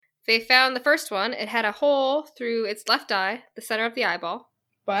they found the first one. It had a hole through its left eye, the center of the eyeball.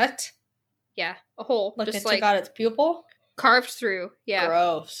 What? Yeah, a hole. Like just it took out its pupil? Carved through. Yeah.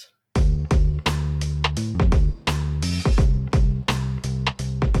 Gross.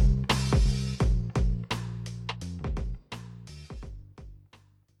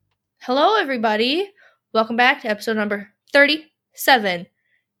 Hello, everybody. Welcome back to episode number 37.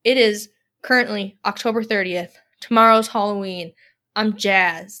 It is currently October 30th. Tomorrow's Halloween. I'm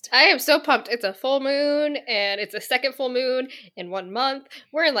jazzed. I am so pumped. It's a full moon, and it's a second full moon in 1 month.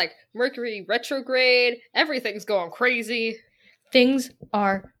 We're in, Mercury retrograde. Everything's going crazy. Things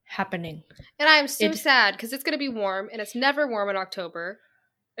are happening. And I am so sad, because it's going to be warm, and it's never warm in October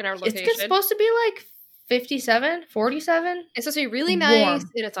in our location. It's supposed to be, 57, 47. It's supposed to be really nice,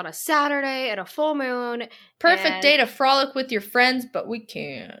 and it's on a Saturday and a full moon. Perfect day to frolic with your friends, but we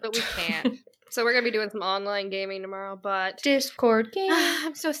can't. So we're going to be doing some online gaming tomorrow, but... Discord game.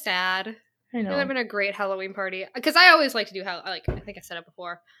 I'm so sad. I know. It would have been a great Halloween party. Because I always like to do, I think I said it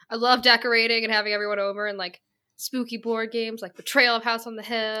before. I love decorating and having everyone over and, spooky board games, like Betrayal of House on the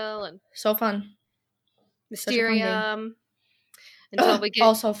Hill and... So fun. Mysterium. Until we get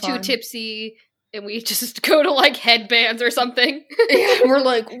also fun. Too tipsy and we just go to, headbands or something. Yeah, we're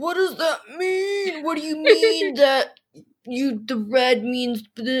like, what does that mean? What do you mean that... the red means...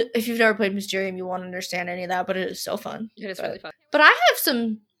 If you've never played Mysterium, you won't understand any of that, but it is so fun. It is really fun. But I have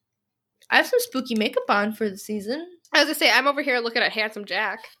some spooky makeup on for the season. I was gonna say, I'm over here looking at Handsome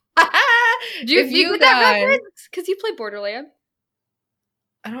Jack. Do you get that reference? Because you play Borderland.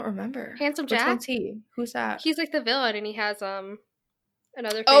 I don't remember. Handsome Jack? Which one's he? Who's that? He's the villain, and he has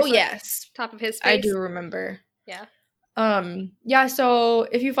another face Oh, yes. top of his face. I do remember. Yeah. Yeah, so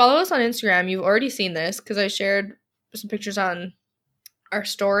if you follow us on Instagram, you've already seen this, because I shared some pictures on our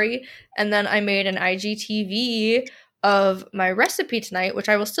story, and then I made an IGTV of my recipe tonight, which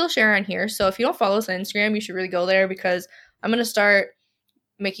I will still share on here. So if you don't follow us on Instagram, you should really go there, because I'm going to start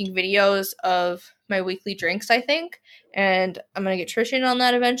making videos of my weekly drinks, I think, and I'm going to get Trish in on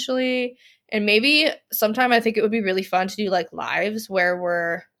that eventually, and maybe sometime I think it would be really fun to do lives where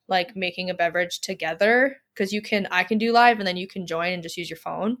we're making a beverage together, because I can do live and then you can join and just use your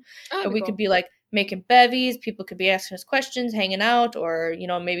phone. And we could be making bevies, people could be asking us questions, hanging out, or,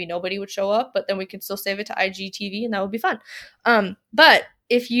 maybe nobody would show up, but then we could still save it to IGTV and that would be fun. But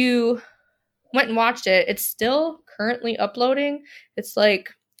if you went and watched it, it's still currently uploading. It's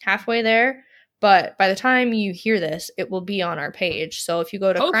halfway there, but by the time you hear this, it will be on our page. So if you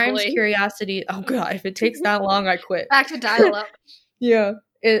go to Crimes, Curiosity, oh god, if it takes that long, I quit. Back to dial up. Yeah.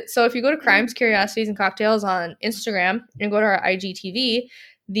 So if you go to Crimes, Curiosities, and Cocktails on Instagram and go to our IGTV,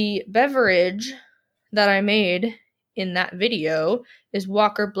 the beverage that I made in that video is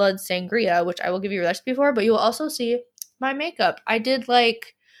Walker Blood Sangria, which I will give you a recipe for, but you will also see my makeup. I did I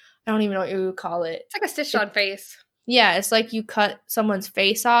don't even know what you would call it. It's like a stitched-on face. Yeah, it's you cut someone's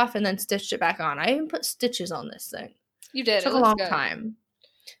face off and then stitched it back on. I even put stitches on this thing. You did. It took a long time.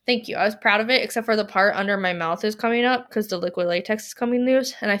 Thank you. I was proud of it, except for the part under my mouth is coming up because the liquid latex is coming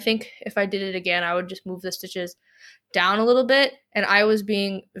loose. And I think if I did it again, I would just move the stitches down a little bit. And I was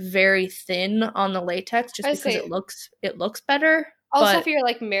being very thin on the latex just because it looks better. Also, if you're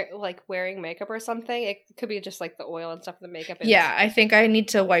wearing makeup or something, it could be just the oil and stuff in the makeup. Yeah, I think I need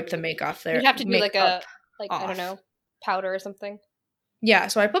to wipe the makeup off there. You'd have to do I don't know, powder or something. Yeah,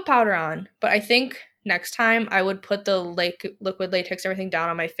 so I put powder on, but I think next time I would put the liquid latex everything down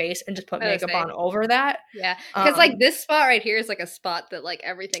on my face and just put makeup on over that. Yeah, because this spot right here is a spot that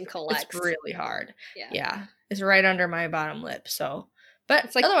everything collects. It's really hard. Yeah, it's right under my bottom lip. So, but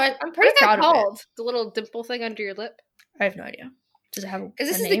it's otherwise, I'm pretty proud of it. The little dimple thing under your lip. I have no idea. Does it have? Because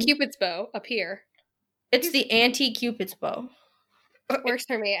this is the Cupid's bow up here. It's the anti-Cupid's bow. It works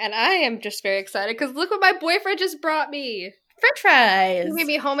for me, and I am just very excited because look what my boyfriend just brought me. French fries. He made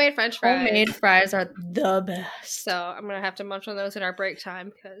me homemade French fries. Homemade fries are the best. So I'm going to have to munch on those in our break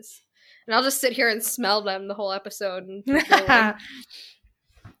time and I'll just sit here and smell them the whole episode.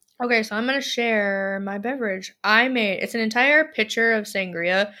 Okay, so I'm going to share my beverage. It's an entire pitcher of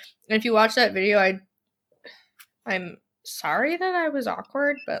sangria. And if you watch that video, I'm sorry that I was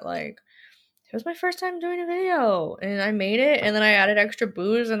awkward, but it was my first time doing a video, and I made it, and then I added extra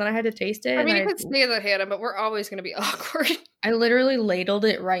booze, and then I had to taste it. I mean, you could say that, Hannah, but we're always going to be awkward. I literally ladled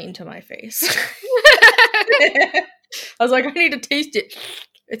it right into my face. I was like, I need to taste it.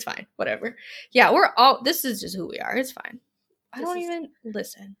 It's fine. Whatever. Yeah, this is just who we are. It's fine. I don't even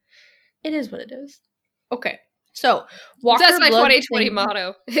listen. It is what it is. Okay. So, Walker That's my Blood 2020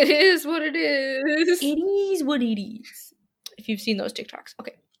 motto. It is what it is. It is what it is. If you've seen those TikToks.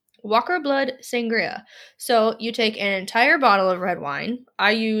 Okay. Walker Blood Sangria. So you take an entire bottle of red wine.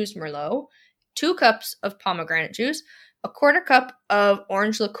 I used Merlot. 2 cups of pomegranate juice. A quarter cup of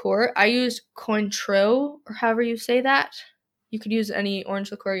orange liqueur. I used Cointreau, or however you say that. You could use any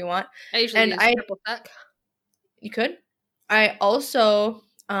orange liqueur you want. I usually use triple sec. You could. I also,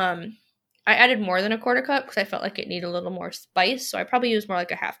 I added more than a quarter cup because I felt like it needed a little more spice. So I probably used more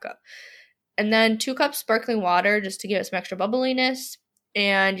like a half cup. And then 2 cups sparkling water just to give it some extra bubbliness.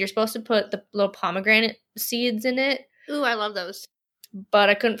 And you're supposed to put the little pomegranate seeds in it. Ooh, I love those. But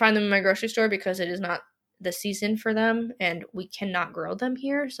I couldn't find them in my grocery store because it is not the season for them. And we cannot grow them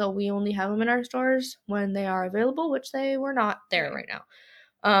here. So we only have them in our stores when they are available, which they were not there right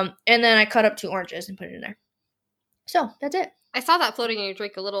now. And then I cut up 2 oranges and put it in there. So that's it. I saw that floating in your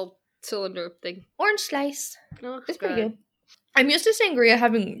drink, a little cylinder thing. Orange slice. It's pretty good. I'm used to sangria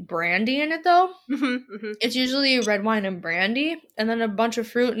having brandy in it, though. It's usually red wine and brandy, and then a bunch of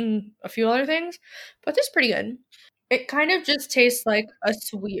fruit and a few other things. But this is pretty good. It kind of just tastes like a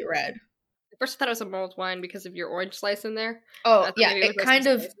sweet red. At first I thought it was a mulled wine because of your orange slice in there. Oh, yeah. It kind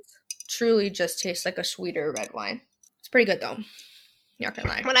of truly just tastes like a sweeter red wine. It's pretty good, though. Not gonna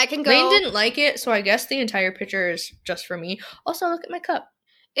lie. When I can go... Lane didn't like it, so I guess the entire picture is just for me. Also, look at my cup.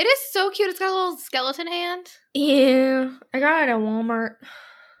 It is so cute. It's got a little skeleton hand. Yeah. I got it at Walmart.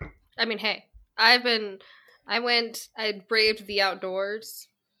 I mean, hey. I braved the outdoors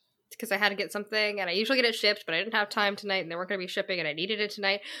because I had to get something, and I usually get it shipped, but I didn't have time tonight, and they weren't going to be shipping, and I needed it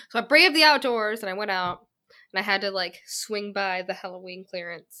tonight. So I braved the outdoors, and I went out, and I had to, swing by the Halloween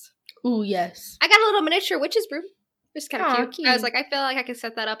clearance. Ooh, yes. I got a little miniature witch's brew. It's kind of cute. I was like, I feel like I could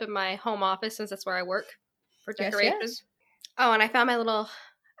set that up in my home office since that's where I work for decorations. Yes. Oh, and I found my little...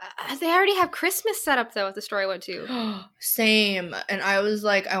 they already have Christmas set up, though, at the store I went to. Same. And I was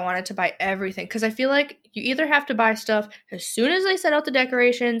like, I wanted to buy everything. Because I feel like you either have to buy stuff as soon as they set out the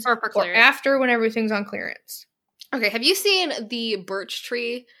decorations or after when everything's on clearance. Okay, have you seen the birch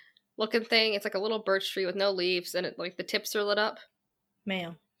tree looking thing? It's like a little birch tree with no leaves, and the tips are lit up.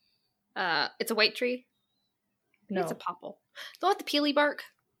 Ma'am. It's a white tree. No. It's a popple. The one with the peely bark.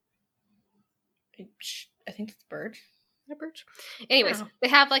 I think it's birch. Birch. Anyways, they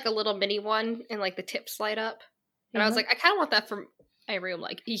have a little mini one and the tips light up. And I was like, I kind of want that for my room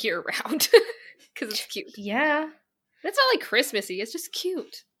year round because it's cute. Yeah. It's not Christmassy. It's just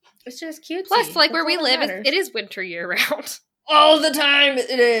cute. It's just cute. Plus, where we live, it is winter year round. All the time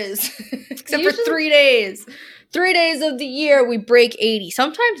it is. Except for 3 days. 3 days of the year we break 80,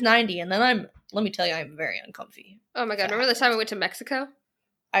 sometimes 90, and then let me tell you, I'm very uncomfy. Oh my god, remember the time we went to Mexico?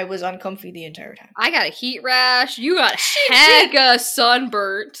 I was uncomfy the entire time. I got a heat rash. You got hecka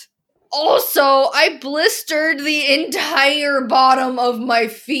sunburnt. Also, I blistered the entire bottom of my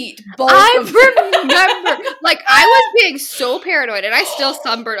feet. I remember. I was being so paranoid, and I still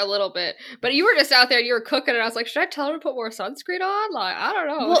sunburnt a little bit. But you were just out there, and you were cooking, and I was like, should I tell her to put more sunscreen on? I don't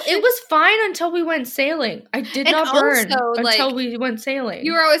know. Well, it was fine until we went sailing. I did not burn until we went sailing.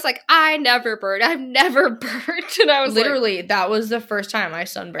 You were always like, I never burned. I've never burned. And I was literally, that was the first time I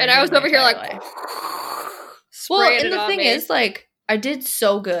sunburned. And I was over here well, and the thing is, I did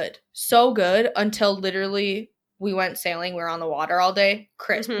so good until literally we went sailing. We were on the water all day.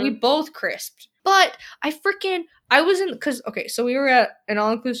 Crisp. Mm-hmm. We both crisped. But so we were at an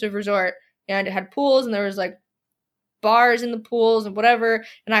all-inclusive resort and it had pools and there was bars in the pools and whatever.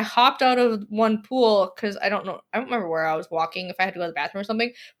 And I hopped out of one pool because I don't remember where I was walking, if I had to go to the bathroom or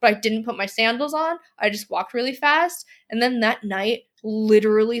something, but I didn't put my sandals on. I just walked really fast. And then that night,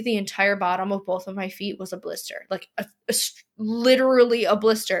 literally the entire bottom of both of my feet was a blister. Literally a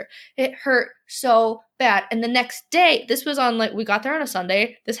blister. It hurt so bad. And the next day, this was on we got there on a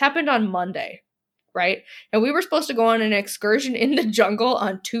Sunday. This happened on Monday, right? And we were supposed to go on an excursion in the jungle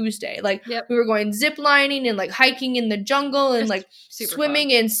on Tuesday. We were going zip lining and hiking in the jungle and swimming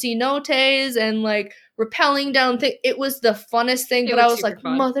in cenotes and rappelling down things. It was the funnest thing, but I was like,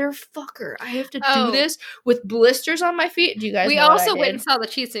 fun. Motherfucker, I have to do this with blisters on my feet. Do you guys know what I did? We also went and saw the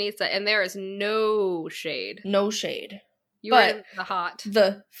Chichen Itza, and there is no shade. No shade. You were in the hot.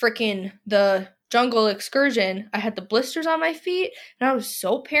 The jungle excursion, I had the blisters on my feet, and I was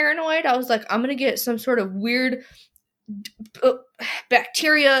so paranoid. I was like, I'm gonna get some sort of weird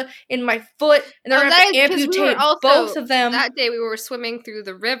bacteria in my foot, and they're gonna amputate both of them. That day we were swimming through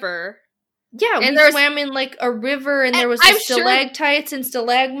the river. Yeah, and we swam in a river, and there was stalactites and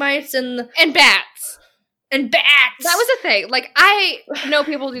stalagmites and bats. And bats! That was a thing. I know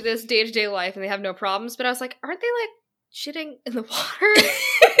people do this day-to-day life, and they have no problems, but I was like, aren't they, shitting in the water?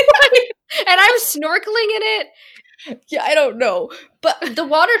 And I'm snorkeling in it? Yeah, I don't know. But the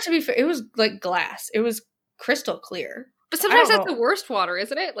water, to be fair, it was, glass. It was crystal clear. But sometimes that's the worst water,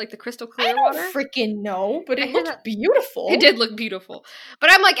 isn't it? Like the crystal clear water? I don't freaking know, but it looked beautiful. It did look beautiful.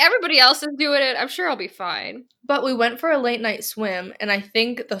 But I'm like, everybody else is doing it. I'm sure I'll be fine. But we went for a late night swim, and I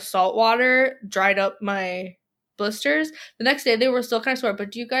think the salt water dried up my blisters. The next day, they were still kind of sore.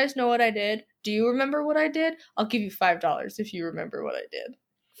 But do you guys know what I did? Do you remember what I did? I'll give you $5 if you remember what I did.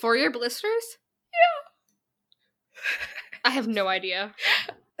 For your blisters? Yeah. I have no idea.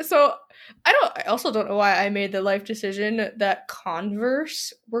 So, I also don't know why I made the life decision that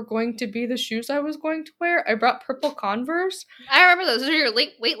Converse were going to be the shoes I was going to wear. I brought purple Converse. I remember those. Those are your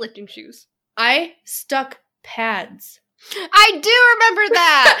weightlifting shoes. I stuck pads. I do remember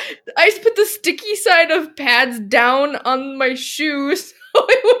that! I put the sticky side of pads down on my shoes so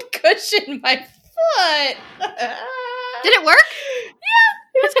it would cushion my foot. Did it work?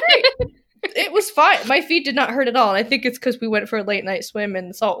 Yeah, it was great. It was fine. My feet did not hurt at all. And I think it's because we went for a late night swim and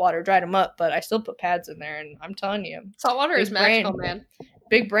the salt water dried them up, but I still put pads in there, and I'm telling you. Salt water is magical, man.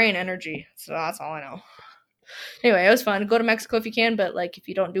 Big brain energy. So that's all I know. Anyway, it was fun. Go to Mexico if you can, but like if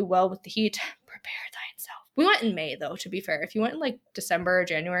you don't do well with the heat, prepare thyself. We went in May, though, to be fair. If you went in like December or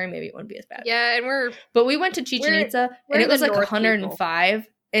January, maybe it wouldn't be as bad. Yeah, and But we went to Chichen Itza, and it was like 105, people.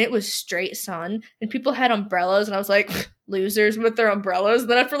 And it was straight sun, and people had umbrellas, and I was like, losers with their umbrellas.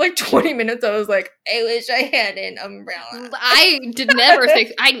 And then after like 20 minutes, I was like, I wish I had an umbrella. I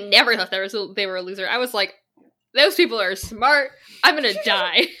never thought they were a loser. I was like, those people are smart. I'm gonna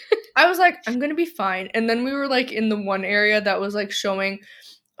die. I was like, I'm gonna be fine. And then we were like in the one area that was like showing,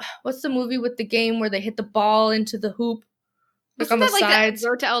 what's the movie with the game where they hit the ball into the hoop? Like on the sides.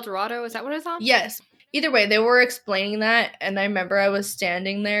 Road to El Dorado? Is that what it's on? Yes. Either way, they were explaining that, and I remember I was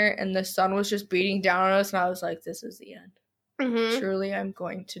standing there, and the sun was just beating down on us, and I was like, this is the end. Mm-hmm. Truly, I'm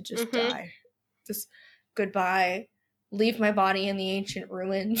going to just die. Just goodbye. Leave my body in the ancient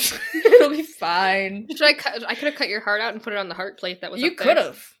ruins. It'll be fine. I could have cut your heart out and put it on the heart plate that was You could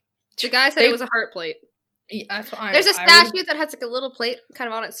have. The guy said it was a heart plate. Yeah, there's a statue that has like a little plate kind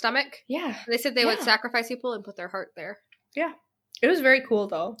of on its stomach. Yeah. And they said they would sacrifice people and put their heart there. Yeah. It was very cool,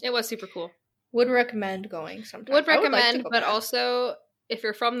 though. It was super cool. Would recommend going sometime. Would recommend, but also if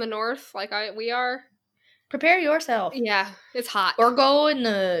you're from the north, like we are, prepare yourself. Yeah, it's hot. Or go in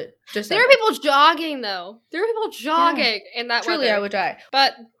the. There are people jogging though. There are people jogging in that Truly, weather. I would die.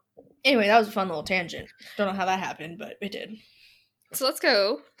 But anyway, that was a fun little tangent. Don't know how that happened, but it did. So let's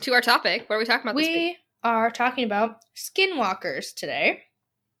go to our topic. What are we talking about this week? We are talking about Skinwalkers today.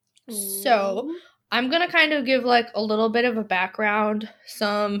 So I'm going to kind of give like a little bit of a background,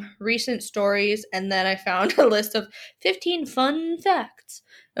 some recent stories, and then I found a list of 15 fun facts.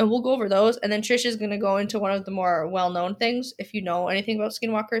 And we'll go over those. And then Trish is going to go into one of the more well-known things. If you know anything about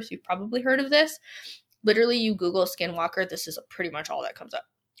Skinwalkers, you've probably heard of this. Literally, you Google Skinwalker, this is pretty much all that comes up.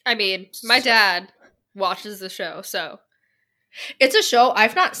 I mean, my dad watches the show, so. It's a show.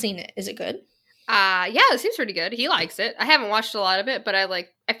 I've not seen it. Is it good? Yeah, it seems pretty good. He likes it. I haven't watched a lot of it, but I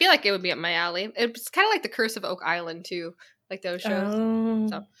feel like it would be up my alley. It's kind of like The Curse of Oak Island, too. Like those shows.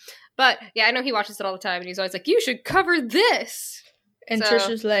 So. But, yeah, I know he watches it all the time, and he's always like, you should cover this! And Trish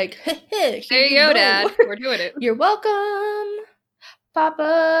is like, hey, there you go, Dad. We're doing it. You're welcome,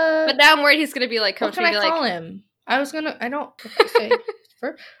 Papa. But now I'm worried he's going to be like, what can I call him? I don't say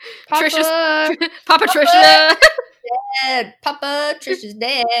for Papa. Papa Trisha. Dad. Papa Trisha's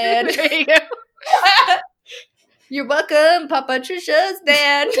dad. There you go. You're welcome, Papa Trisha's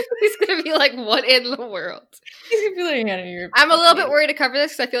dad. He's going to be like, what in the world? He's going to be like, I'm a little bit worried to cover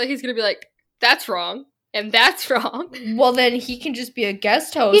this because I feel like he's going to be like, that's wrong. And that's wrong. Well, then he can just be a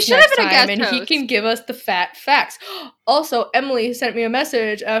guest host. He should have been a guest and host. He can give us the fat facts. Also, Emily sent me a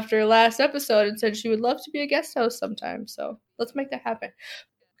message after last episode and said she would love to be a guest host sometime. So let's make that happen.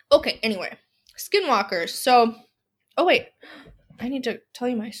 Okay, anyway. Skinwalkers. So, oh wait. I need to tell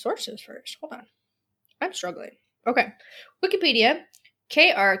you my sources first. Hold on. I'm struggling. Okay. Wikipedia,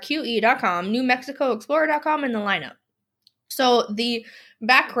 krqe.com, NewMexicoExplorer.com, and the lineup. So the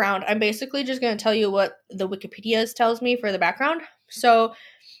background, I'm basically just going to tell you what the Wikipedia tells me for the background. So,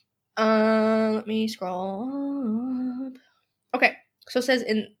 let me scroll up. Okay, so it says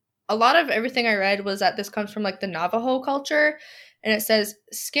in a lot of everything I read was that this comes from like the Navajo culture, and it says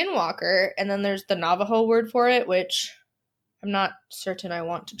Skinwalker, and then there's the Navajo word for it, which I'm not certain I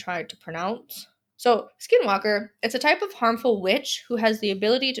want to try to pronounce. So, Skinwalker, it's a type of harmful witch who has the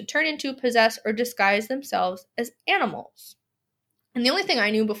ability to turn into, possess, or disguise themselves as animals. And the only thing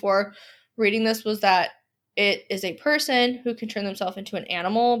I knew before reading this was that it is a person who can turn themselves into an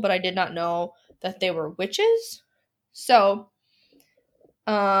animal, but I did not know that they were witches. So,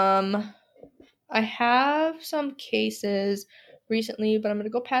 I have some cases recently, but I'm going to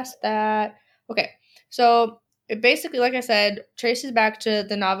go past that. Okay, so it basically, like I said, traces back to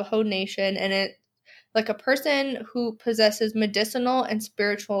the Navajo Nation, and it like a person who possesses medicinal and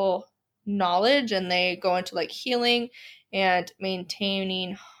spiritual knowledge, and they go into like healing and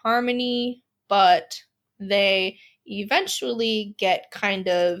maintaining harmony, but they eventually get kind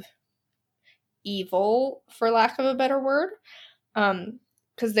of evil, for lack of a better word,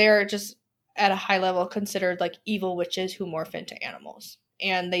 because they're just at a high level considered like evil witches who morph into animals,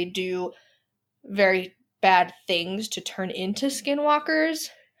 and they do very bad things to turn into skinwalkers.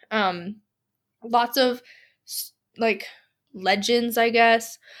 Lots of like legends, I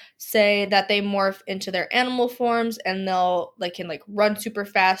guess, say that they morph into their animal forms, and they'll like can like run super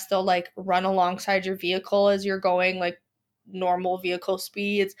fast. They'll like run alongside your vehicle as you're going like normal vehicle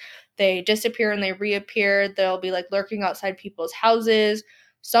speeds. They disappear and they reappear. They'll be like lurking outside people's houses.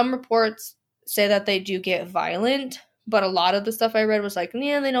 Some reports say that they do get violent, but a lot of the stuff I read was like,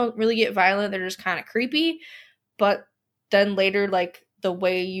 yeah, they don't really get violent. They're just kind of creepy. But then later, like the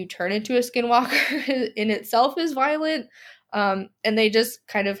way you turn into a skinwalker in itself is violent. And they just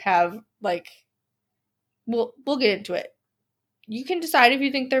kind of have like, we'll get into it. You can decide if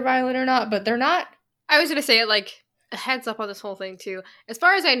you think they're violent or not, but they're not. I was gonna say it like a heads up on this whole thing too. As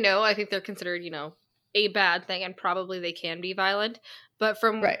far as I know, I think they're considered, a bad thing, and probably they can be violent. But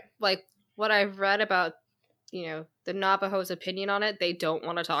from like what I've read about, the Navajo's opinion on it, they don't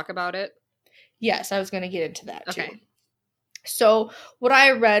want to talk about it. Yes, I was gonna get into that too. Okay. So what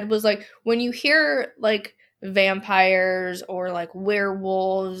I read was like when you hear like vampires or like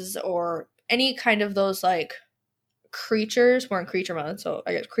werewolves or any kind of those like creatures, we're in creature month, so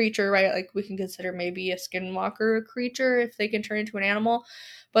I guess creature, right? Like we can consider maybe a skinwalker a creature if they can turn into an animal.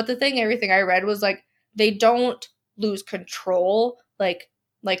 But everything I read was like they don't lose control. Like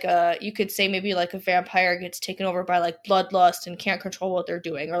you could say maybe like a vampire gets taken over by like bloodlust and can't control what they're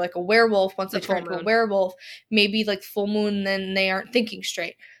doing, or like a werewolf once they turn into a werewolf, maybe like full moon, then they aren't thinking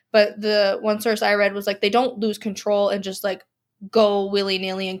straight. But the one source I read was like they don't lose control and just like go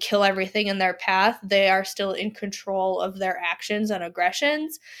willy-nilly and kill everything in their path. They are still in control of their actions and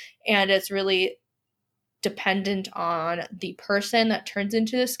aggressions, and it's really dependent on the person that turns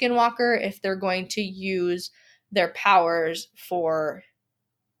into the skinwalker if they're going to use their powers for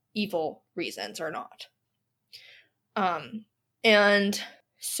evil reasons or not. And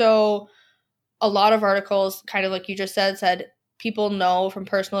so a lot of articles, kind of like you just said people know from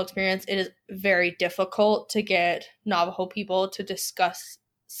personal experience it is very difficult to get Navajo people to discuss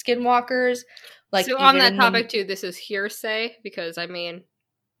skinwalkers. Like, so on that topic too, this is hearsay because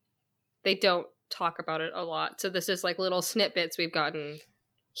they don't talk about it a lot. So this is like little snippets we've gotten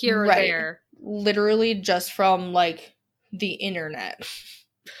here or there. Literally just from like the internet.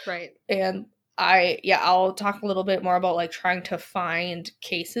 Right. And I'll talk a little bit more about like trying to find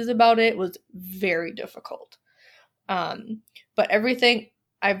cases about it was very difficult. But everything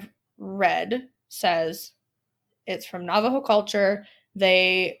I've read says it's from Navajo culture.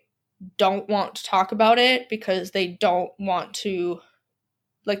 They don't want to talk about it because they don't want to,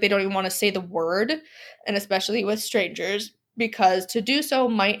 like, they don't even want to say the word, and especially with strangers, because to do so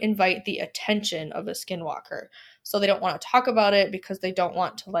might invite the attention of a skinwalker. So they don't want to talk about it because they don't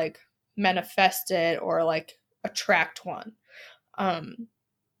want to like manifest it or like attract one.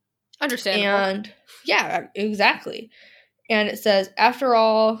 Understandable. And yeah, exactly. And it says, after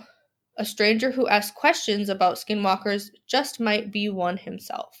all, a stranger who asks questions about skinwalkers just might be one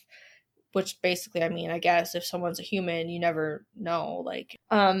himself. Which basically, I mean, I guess if someone's a human, you never know. Like,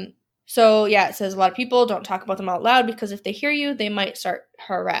 so yeah, it says a lot of people don't talk about them out loud because if they hear you, they might start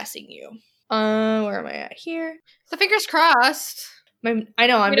harassing you. Where am I at here? So fingers crossed. I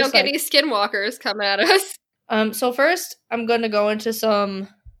know. We don't get any skinwalkers coming at us. So first, I'm going to go into some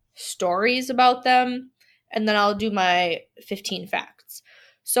stories about them, and then I'll do my 15 facts.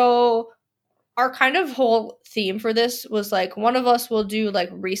 So our kind of whole theme for this was like one of us will do like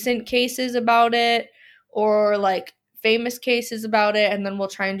recent cases about it or like famous cases about it, and then we'll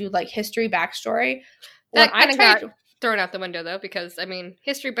try and do like history backstory. That kind of got thrown out the window though, because I mean,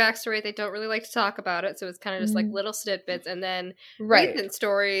 history backstory, they don't really like to talk about it, so it's kind of just like little snippets, and then recent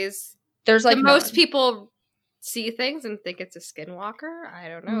stories. There's like most people see things and think it's a skinwalker. I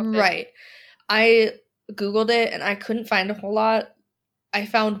don't know. Right. I Googled it and I couldn't find a whole lot. I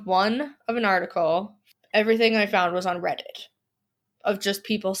found one of an article. Everything I found was on Reddit of just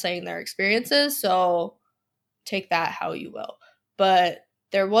people saying their experiences, so take that how you will. But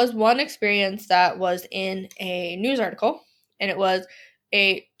there was one experience that was in a news article, and it was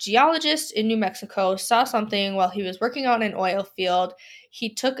a geologist in New Mexico saw something while he was working on an oil field.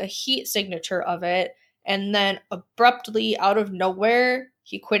 He took a heat signature of it, and then abruptly, out of nowhere,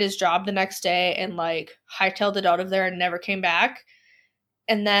 he quit his job the next day and like hightailed it out of there and never came back.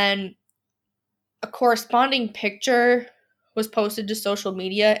 And then a corresponding picture was posted to social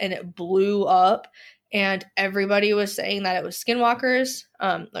media and it blew up, and everybody was saying that it was Skinwalkers.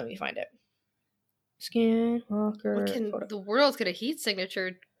 Let me find it. Skinwalker. What can the world's get a heat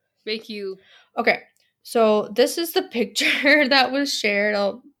signature make you? Okay, so this is the picture that was shared.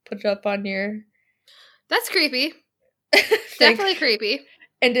 I'll put it up on your. That's creepy. Definitely creepy.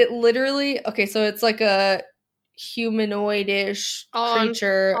 And it literally, okay, so it's like a humanoid-ish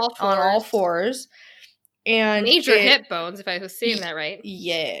creature on all fours. And major hip bones, if I was seeing that right.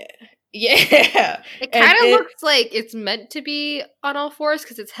 Yeah. Yeah. It kind of looks like it's meant to be on all fours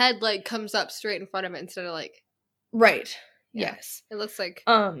because its head like comes up straight in front of it instead of like. Right. Yeah. Yes. It looks like.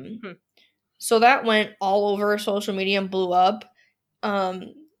 So that went all over social media and blew up.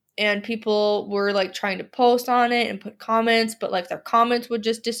 And people were like trying to post on it and put comments, but like their comments would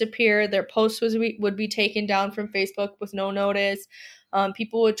just disappear. Their posts would be taken down from Facebook with no notice.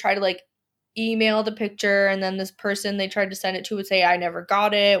 People would try to like email the picture, and then this person they tried to send it to would say, I never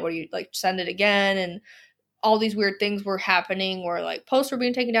got it, or you like send it again, and all these weird things were happening where like posts were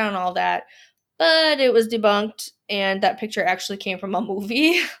being taken down and all that. But it was debunked, and that picture actually came from a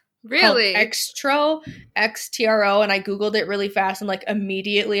movie. Really? Xtro, XTRO, and I googled it really fast, and like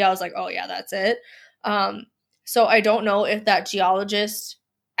immediately I was like, oh yeah, that's it. So I don't know if that geologist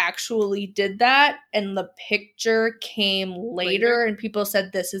actually did that and the picture came later and people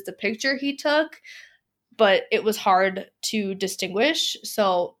said this is the picture he took, but it was hard to distinguish.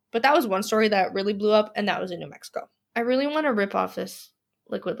 So, but that was one story that really blew up, and that was in New Mexico. I really want to rip off this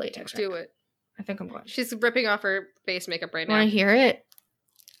liquid latex. Do it. I think I'm going. She's ripping off her face makeup right now. Want to hear it?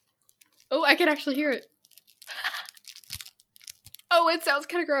 Oh, I can actually hear it. Oh, it sounds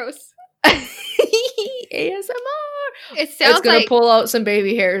kind of gross. ASMR. It sounds it's gonna pull out some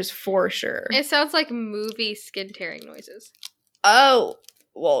baby hairs for sure. It sounds like movie skin tearing noises. Oh,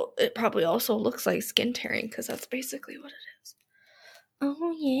 well, it probably also looks like skin tearing because that's basically what it is.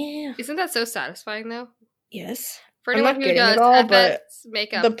 Oh yeah. Isn't that so satisfying though? Yes. For anyone who does FX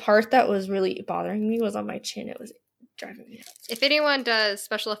makeup, the part that was really bothering me was on my chin. It was driving me nuts. If anyone does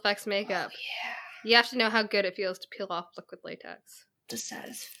special effects makeup, you have to know how good it feels to peel off liquid latex. The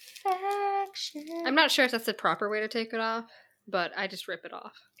satisfaction. I'm not sure if that's the proper way to take it off, but I just rip it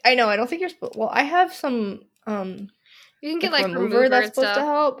off. I know. I don't think you're supposed. Well, I have some. You can get like remover that's and supposed stuff, to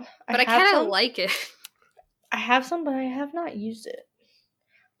help. But I kind of like it. I have some, but I have not used it.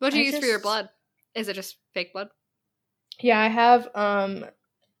 What do you use for your blood? Is it just fake blood? Yeah, I have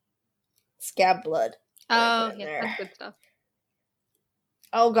scab blood. Oh, yeah, that's good stuff.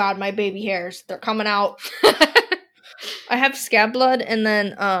 Oh god, my baby hairs. They're coming out. I have scab blood, and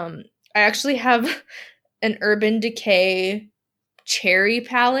then I actually have an Urban Decay cherry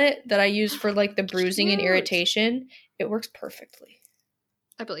palette that I use for like the bruising and irritation. It works perfectly.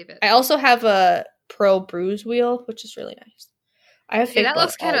 I believe it. I also have a Pro Bruise wheel, which is really nice. I have fake that blood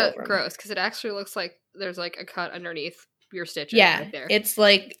looks kind all of over gross because it actually looks like there's like a cut underneath your stitches. Yeah, right there. It's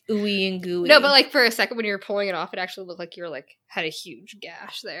like ooey and gooey. No, but like for a second when you were pulling it off, it actually looked like you were like had a huge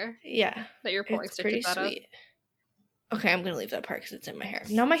gash there. Yeah, that you're pulling stitches out of. Okay, I'm gonna leave that part because it's in my hair.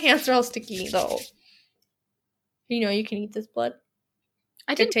 Now my hands are all sticky though. You know you can eat this blood.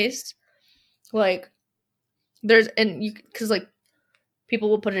 I did taste like there's and you because like people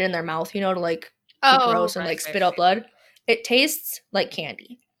will put it in their mouth, you know, to like be gross and like spit out blood. It tastes like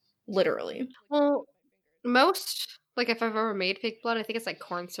candy, literally. Well, most like if I've ever made fake blood, I think it's like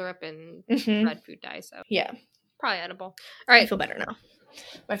corn syrup and red food dye. So yeah, probably edible. All right, I feel better now.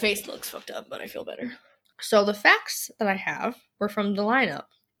 My face looks fucked up, but I feel better. So the facts that I have were from the lineup.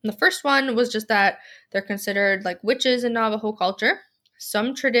 And the first one was just that they're considered like witches in Navajo culture.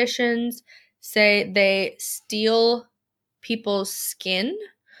 Some traditions say they steal people's skin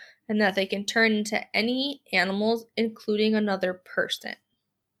and that they can turn into any animals, including another person.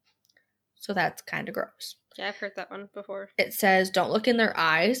 So that's kind of gross. Yeah, I've heard that one before. It says don't look in their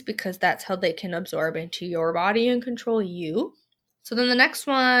eyes because that's how they can absorb into your body and control you. So then the next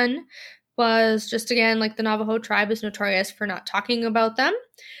one was just again like the Navajo tribe is notorious for not talking about them.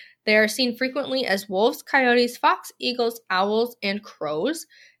 They are seen frequently as wolves, coyotes, fox, eagles, owls, and crows.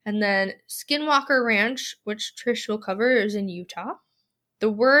 And then Skinwalker Ranch, which Trish will cover, is in Utah.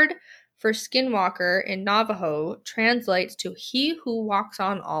 The word for Skinwalker in Navajo translates to he who walks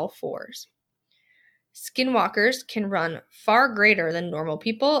on all fours. Skinwalkers can run far greater than normal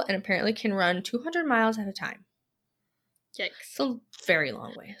people and apparently can run 200 miles at a time. Yikes. It's a very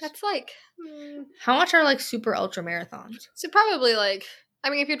long way. That's like... How much are like super ultra marathons? So probably like... I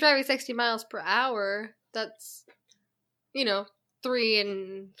mean, if you're driving 60 miles per hour, that's, you know,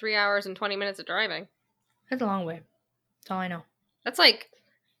 3 hours and 20 minutes of driving. That's a long way. That's all I know. That's like,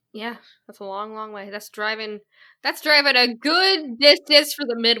 yeah, that's a long, long way. That's driving a good distance for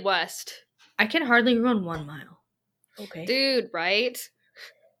the Midwest. I can hardly run 1 mile. Okay. Dude, right?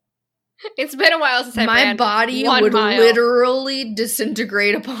 It's been a while since I ran my body 1 would mile. literally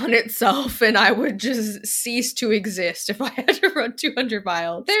disintegrate upon itself, and I would just cease to exist if I had to run 200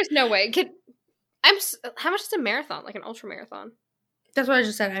 miles. There's no way. How much is a marathon? Like an ultra marathon? That's what I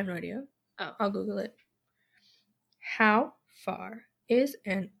just said. I have no idea. Oh. I'll Google it. How far is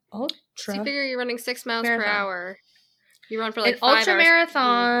an ultra? So you figure you're running 6 miles marathon. per hour. You run for like an 5 ultra hours.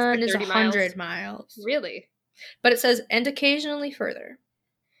 marathon is 30 100 miles. Really? But it says, and occasionally further.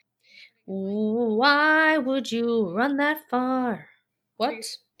 Why would you run that far?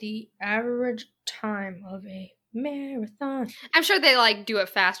 What's the average time of a marathon? I'm sure they like do it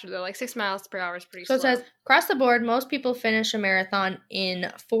faster. They're like 6 miles per hour is pretty slow. So it says, across the board, most people finish a marathon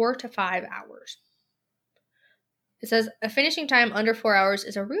in 4 to 5 hours. It says a finishing time under 4 hours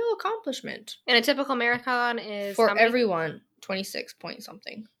is a real accomplishment. And a typical marathon is for everyone, 26 point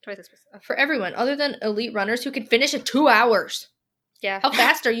something. 26. For everyone, other than elite runners who can finish in 2 hours. Yeah. How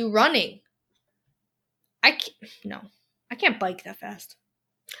fast are you running? I can't bike that fast.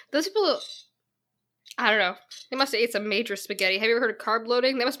 Those people, I don't know. They must have ate some major spaghetti. Have you ever heard of carb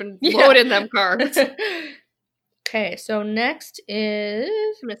loading? They must have been loading them carbs. Okay, so next is...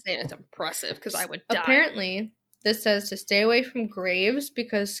 I'm going to say it's impressive because I would die. Apparently, this says to stay away from graves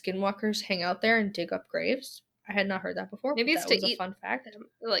because skinwalkers hang out there and dig up graves. I had not heard that before. Maybe it's that to was eat a fun fact. them.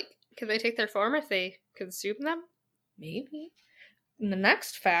 Like, can they take their form if they consume them? Maybe. And the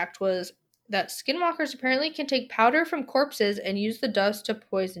next fact was that skinwalkers apparently can take powder from corpses and use the dust to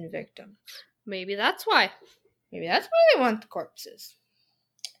poison victims. Maybe that's why. Maybe that's why they want the corpses.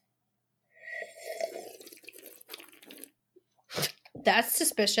 That's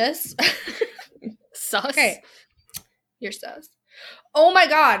suspicious. Sus. Okay. You're sus. Oh my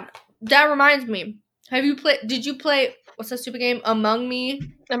god. That reminds me. Did you play, what's that stupid game? Among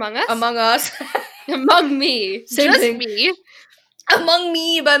Us? Among Us. Among me. Same Just thing. me. Among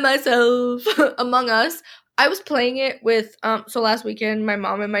me by myself. Among Us. I was playing it with, so last weekend, my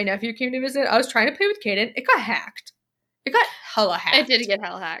mom and my nephew came to visit. I was trying to play with Kaden. It got hacked. It got hella hacked. It did get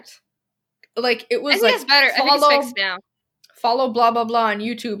hella hacked. Like, it was I think it's better. I think it's fixed now. Follow blah blah blah on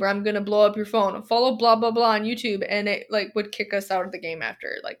YouTube or I'm gonna blow up your phone. Follow blah blah blah on YouTube, and it like would kick us out of the game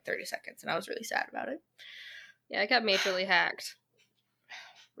after like 30 seconds, and I was really sad about it. Yeah, it got majorly hacked.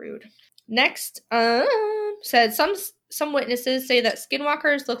 Rude. Next, said some witnesses say that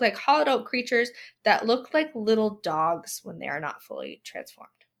skinwalkers look like hollowed out creatures that look like little dogs when they are not fully transformed.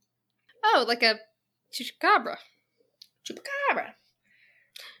 Oh, like a chupacabra. Chupacabra.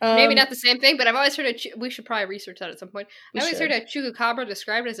 Maybe not the same thing, but I've always heard we should probably research that at some point. I've always should. heard a chupacabra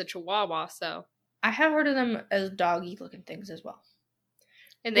described as a chihuahua, so. I have heard of them as doggy looking things as well.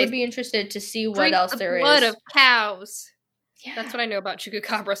 And they would be interested to see what drink else the there is. blood of cows. Yeah. That's what I know about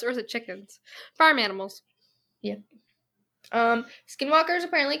chupacabras. Or is it chickens? Farm animals. Yeah. Skinwalkers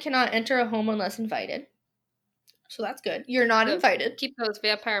apparently cannot enter a home unless invited. So that's good. You're not invited. Keep those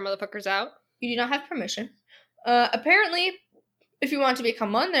vampire motherfuckers out. You do not have permission. Apparently, if you want to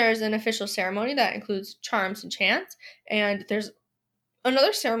become one, there's an official ceremony that includes charms and chants. And there's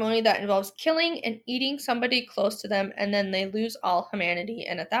another ceremony that involves killing and eating somebody close to them, and then they lose all humanity.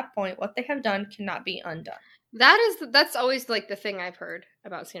 And at that point, what they have done cannot be undone. That's always like the thing I've heard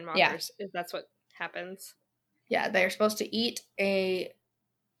about Skinwalkers. Yeah. Is that's what happens. Yeah, they're supposed to eat a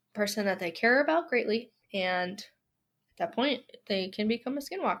person that they care about greatly, and at that point, they can become a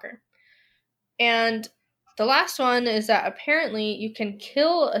skinwalker. And the last one is that apparently you can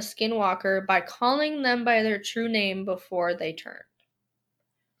kill a skinwalker by calling them by their true name before they turn.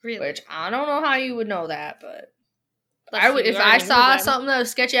 Really? Which I don't know how you would know that, but if I I saw something that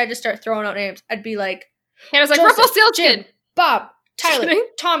was sketchy, I'd just start throwing out names. I'd be like, and I was like, Joseph, Rumpelstiltskin, Jim, Bob, Tyler,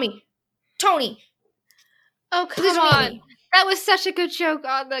 Tommy, Tony. Oh, come on. That was such a good joke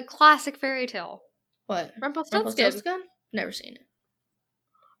on the classic fairy tale. What? Rumpelstiltskin? Never seen it.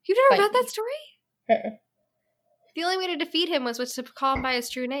 You never read that story? The only way to defeat him was to call him by his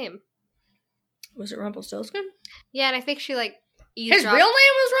true name. Was it Rumpelstiltskin? Yeah, and I think she like his real name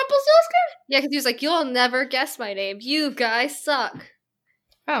was Rumpelstiltskin? Yeah, because he was like, you'll never guess my name. You guys suck.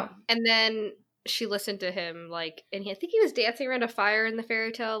 Oh. And then she listened to him, like, and I think he was dancing around a fire in the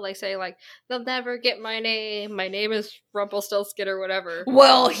fairy tale, like, saying, like, they'll never get my name. My name is Rumpelstiltskin or whatever.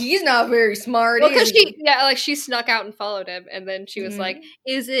 Well, he's not very smart, well, because she snuck out and followed him, and then she was like,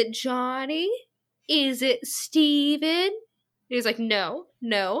 is it Johnny? Is it Steven? he's like, no,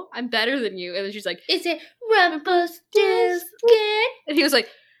 I'm better than you. And then she's like, Is it Rumpelstiltskin? and he was like,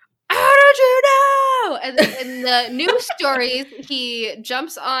 how did you know? And then in the new stories, he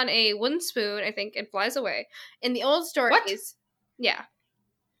jumps on a wooden spoon, I think, and flies away. In the old stories, yeah,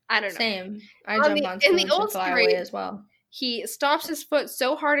 I don't know. Same. I jump on spoons and fly away as well. He stomps his foot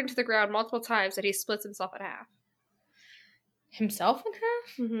so hard into the ground multiple times that he splits himself in half. Himself in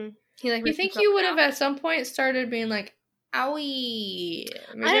half? Mm-hmm. You think you would have at some point started being like, owie.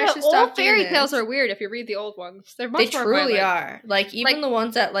 Maybe I don't know. Old fairy tales are weird if you read the old ones. They're much more truly violent. are. Like, even the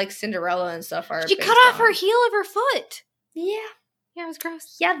ones that, like, Cinderella and stuff are. She cut off her heel of her foot. Yeah. Yeah, it was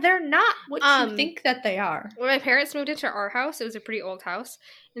gross. Yeah, they're not what you think that they are. When my parents moved into our house, it was a pretty old house,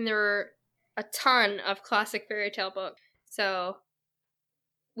 and there were a ton of classic fairy tale books. So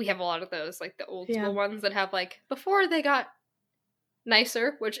we have a lot of those, like the old school ones that have, like, before they got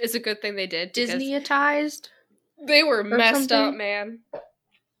nicer, which is a good thing they did. Disneyatized? They were messed up, man.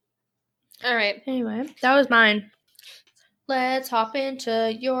 All right. Anyway, that was mine. Let's hop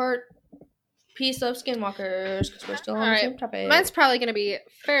into your piece of Skinwalkers, because we're still on the same topic. Mine's probably going to be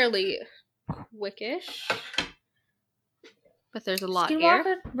fairly quickish. But there's a lot here.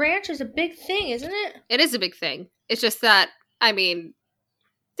 Skinwalker Ranch is a big thing, isn't it? It is a big thing. It's just that, I mean,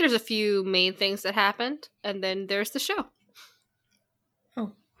 there's a few main things that happened, and then there's the show.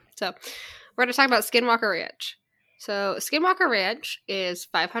 Oh. So, we're going to talk about Skinwalker Ranch. So, Skinwalker Ranch is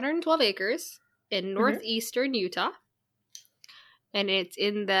 512 acres in northeastern Utah. And it's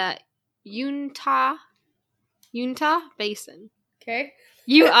in the Uintah Basin. Okay.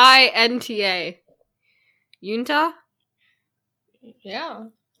 Uinta. Uintah? Yeah.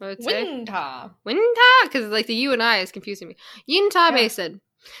 Uintah. Because, like, the U and I is confusing me. Uintah Basin.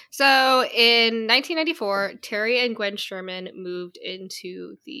 So, in 1994, Terry and Gwen Sherman moved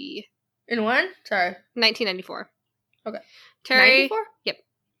into the... In when? Sorry. 1994. Okay. Terry... 94? Yep.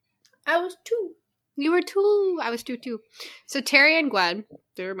 I was 2. You were 2. I was 2, too. So, Terry and Gwen,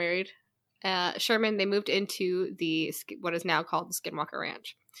 they were married. Sherman, they moved into the what is now called the Skinwalker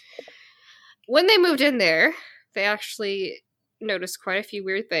Ranch. When they moved in there, they actually noticed quite a few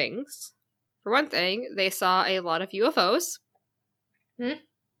weird things. For one thing, they saw a lot of UFOs.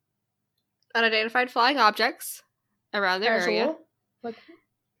 Unidentified flying objects around their area. Like,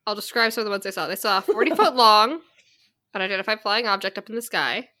 I'll describe some of the ones they saw. They saw a 40-foot long unidentified flying object up in the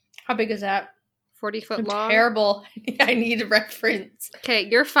sky. How big is that? 40-foot long. Terrible. I need a reference. Okay,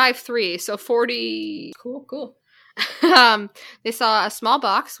 you're 5'3", so 40. Cool. They saw a small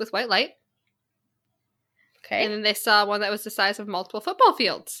box with white light. Okay. And then they saw one that was the size of multiple football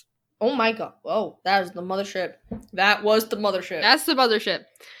fields. Oh my god. Whoa, that was the mothership. That was the mothership. That's the mothership.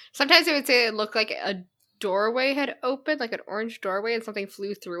 Sometimes they would say it looked like a doorway had opened, like an orange doorway, and something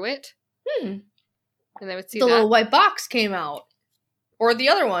flew through it. And they would see the little white box came out. Or the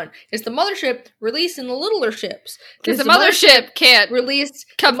other one is the mothership releasing the littler ships. Because the mothership can't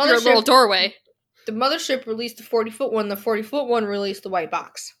come through a little doorway. The mothership released the 40-foot one. The 40-foot one released the white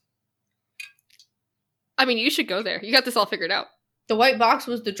box. I mean, you should go there. You got this all figured out. The white box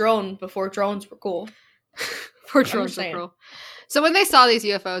was the drone before drones were cool. Before drones were cool. So when they saw these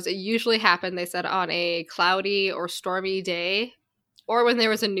UFOs, it usually happened, they said, on a cloudy or stormy day. Or when there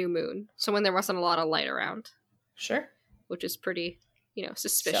was a new moon. So when there wasn't a lot of light around. Sure. Which is pretty...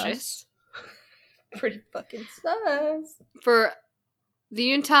 suspicious. Sus. Pretty fucking sus. For the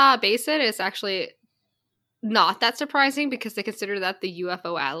Uintah Basin, it's actually not that surprising because they consider that the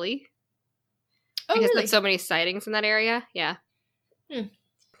UFO alley. Oh, because really? there's so many sightings in that area. Yeah.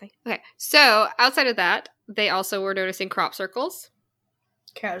 Okay. So, outside of that, they also were noticing crop circles.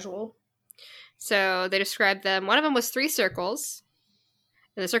 Casual. So, they described them. One of them was 3 circles.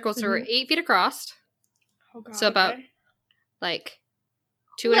 And the circles were 8 feet across. Oh, God. So, about, like...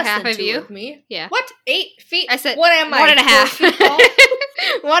 2.5 of you. Of me. Yeah. What? 8 feet? I said what am I?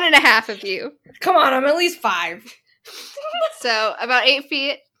 1.5. 1.5 of you. Come on, I'm at least 5. So about 8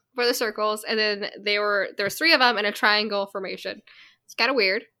 feet for the circles, and then there was 3 of them in a triangle formation. It's kind of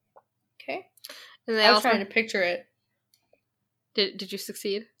weird. Okay. And I was trying to picture it. Did you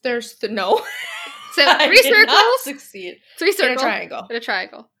succeed? There's the no. So 3 circles. Did not succeed. 3 circles. In a triangle. In a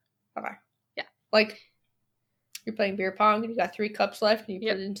triangle. Okay. Yeah. Like. You're playing beer pong and you got 3 cups left and you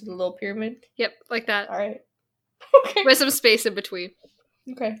put it into the little pyramid? Yep, like that. Alright. Okay. With some space in between.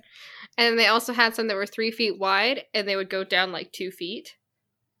 Okay. And they also had some that were 3 feet wide and they would go down like 2 feet.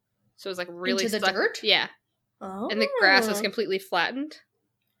 So it was like really into the dirt? Yeah. Oh. And the grass was completely flattened.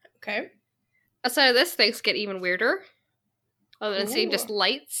 Okay. Outside of this, things get even weirder. Other than seeing just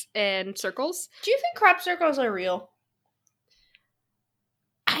lights and circles. Do you think crop circles are real?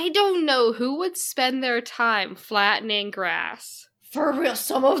 I I don't know who would spend their time flattening grass. For real,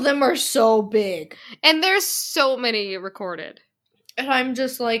 some of them are so big. And there's so many recorded. And I'm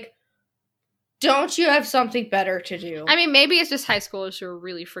just like, don't you have something better to do? I mean, maybe it's just high schoolers who are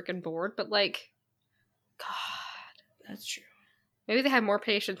really freaking bored, but like, God. That's true. Maybe they have more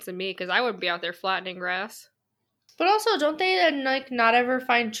patience than me, because I wouldn't be out there flattening grass. But also, don't they, like, not ever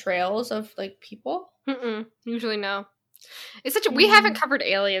find trails of, like, people? Usually no. It's such a... We haven't covered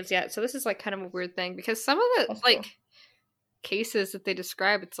aliens yet, so this is, like, kind of a weird thing, because some of the, Also, like, cases that they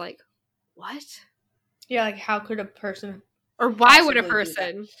describe, it's like, what? Yeah, like, how could a person... Or why would a possibly do that?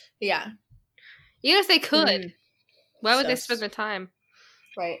 person? Yeah. Even if they could, why would they Sus. spend their time?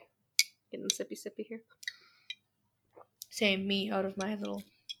 Right. Getting sippy here. Same me out of my little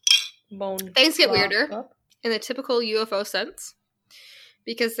bone. Things get block weirder up. in the typical UFO sense,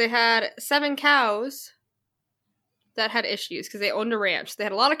 because they had 7 cows that had issues because they owned a ranch. They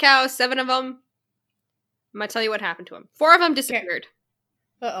had a lot of cows, 7 of them. I'm going to tell you what happened to them. 4 of them disappeared.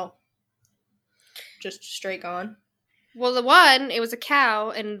 Uh-oh. Just straight gone? Well, the one, it was a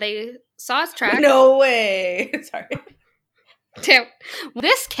cow, and they saw its tracks. No way! Sorry. Damn.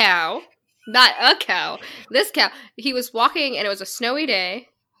 This cow, not a cow, this cow, he was walking, and it was a snowy day.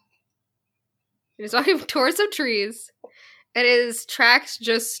 He was walking towards some trees, and his tracks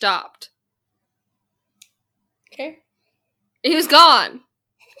just stopped. Okay. He was gone.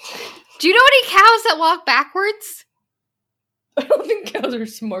 Do you know any cows that walk backwards? I don't think cows are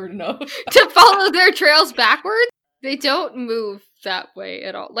smart enough. To follow their trails backwards? They don't move that way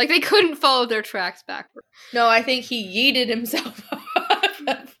at all. Like, they couldn't follow their tracks backwards. No, I think he yeeted himself off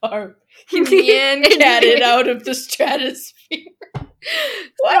that farm. He Nyan-catted out of the stratosphere.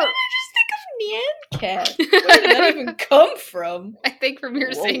 Why did I just think of Nyan-cat? Where did that even come from? I think from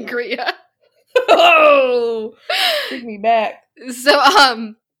your sangria. Oh! Take me back.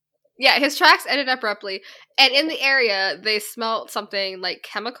 So, yeah, his tracks ended abruptly. And in the area, they smelt something like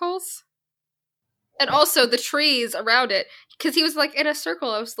chemicals. And also the trees around it. Because he was, like, in a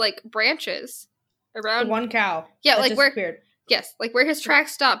circle of, like, branches around. One cow. Yeah, like where... disappeared. Yes, like where his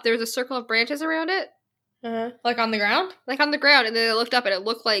tracks stopped, there was a circle of branches around it. Like on the ground? Like on the ground, and then they looked up and it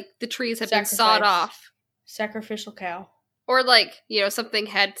looked like the trees had been sawed off. Sacrificial cow. Or like, you know, something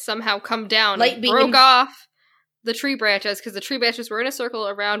had somehow come down Light and beam. broke off the tree branches, because the tree branches were in a circle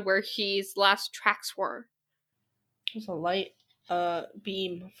around where his last tracks were. There's a light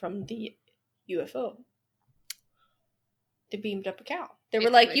beam from the UFO. They beamed up a cow. They were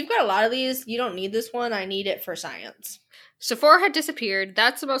like, you've got a lot of these. You don't need this one. I need it for science. So 4 had disappeared.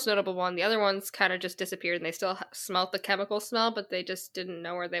 That's the most notable one. The other ones kind of just disappeared, and they still smelt the chemical smell, but they just didn't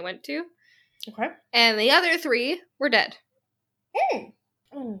know where they went to. Okay. And the other 3 were dead.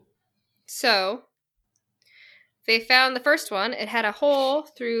 Mm. So, they found the first one. It had a hole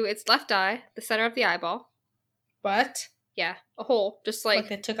through its left eye, the center of the eyeball. What? Yeah, a hole. Just like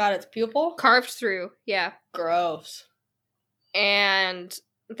they took out its pupil? carved through. Yeah. Gross. And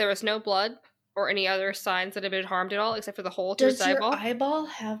there was no blood or any other signs that had been harmed at all, except for the hole through its eyeball. Does your eyeball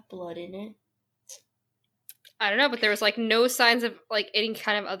have blood in it? I don't know, but there was like no signs of like any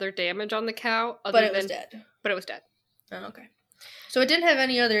kind of other damage on the cow. But it was dead. But it was dead. Oh, okay. So it didn't have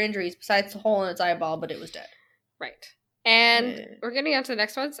any other injuries besides the hole in its eyeball, but it was dead. Right. And we're getting on to the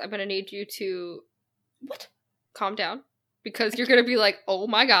next ones. I'm going to need you to... What? Calm down. Because you're going to be like, oh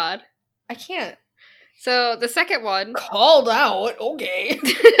my god. I can't. So the second one... Called out? Okay. I'm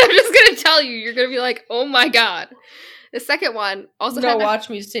just going to tell you, you're going to be like, oh my god. The second one also had... No, watch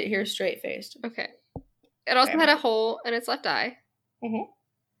me sit here straight-faced. Okay. It also had a hole in its left eye. Mm-hmm.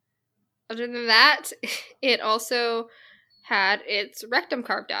 Other than that, it also had its rectum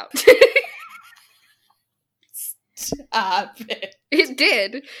carved out. Stop it. It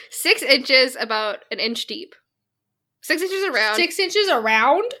did. 6 inches, about an inch deep. 6 inches around. 6 inches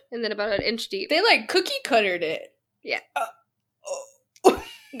around? And then about an inch deep. They like cookie cuttered it. Yeah.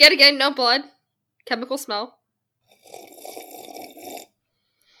 Yet again, no blood. Chemical smell.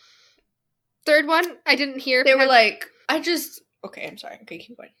 Third one, I didn't hear. They were like, okay, I'm sorry. Okay,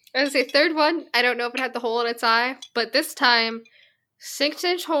 keep going. I was going to say, third one, I don't know if it had the hole in its eye, but this time,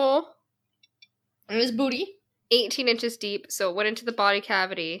 6-inch hole. In his booty. 18 inches deep, so it went into the body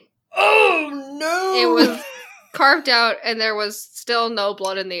cavity. Oh, no! It was carved out, and there was still no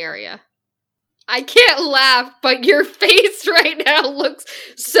blood in the area. I can't laugh, but your face right now looks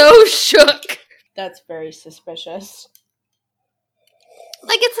so shook. That's very suspicious.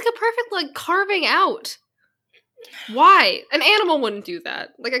 Like, it's like a perfect, like, carving out. Why? An animal wouldn't do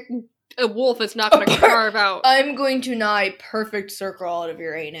that. Like, a wolf is not going to carve out. I'm going to gnaw a perfect circle out of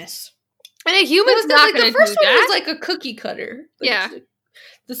your anus. And a human's not going to do that. The first one was like a cookie cutter. Like, yeah.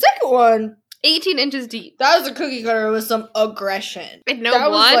 The second one, 18 inches deep. that was a cookie cutter with some aggression. And no that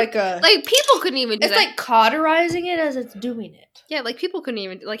blood. Was like people couldn't even do it's that. It's like cauterizing it as it's doing it. Yeah, like people couldn't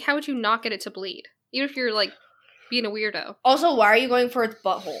even, like, how would you not get it to bleed? Even if you're, like, being a weirdo. Also, why are you going for its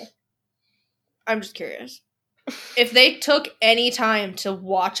butthole? I'm just curious. If they took any time to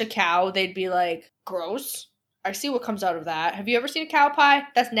watch a cow, they'd be like, gross. I see what comes out of that. Have you ever seen a cow pie?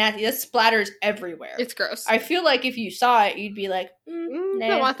 That's nasty. That splatters everywhere. It's gross. I feel like if you saw it, you'd be like, I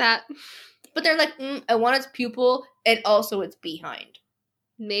don't want that. But they're like, I want its pupil and also its behind.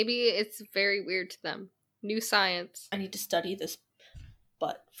 Maybe it's very weird to them. New science. I need to study this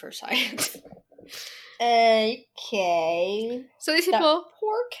butt for science. Okay. So these people... That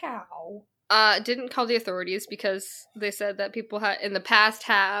poor cow. Didn't call the authorities because they said that people in the past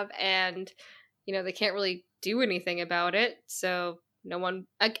have, and, you know, they can't really do anything about it, so no one...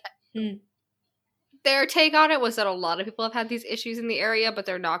 Their take on it was that a lot of people have had these issues in the area, but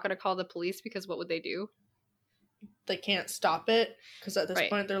they're not going to call the police because what would they do? They can't stop it, because at this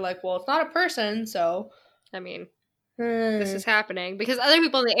point they're like, well, it's not a person, so... I mean, this is happening, because other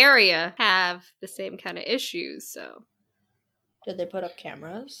people in the area have the same kind of issues, so... Did they put up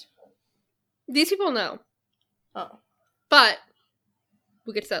cameras? These people know. Oh. But,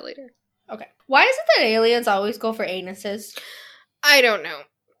 we'll get to that later. Okay. Why is it that aliens always go for anuses? I don't know.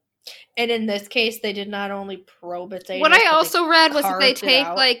 And in this case, they did not only probe its anus. What I also read was that they take,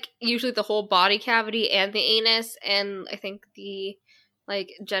 like, usually the whole body cavity and the anus, and I think the, like,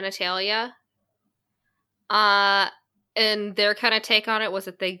 genitalia. And their kind of take on it was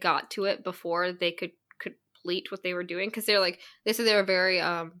that they got to it before they could complete what they were doing. Because they said they were very,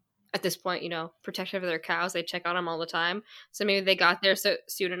 at this point, you know, protective of their cows. They check on them all the time. So maybe they got there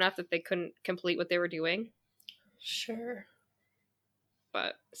soon enough that they couldn't complete what they were doing. Sure.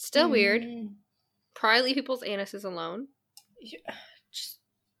 But still weird. Probably leave people's anuses alone. Yeah,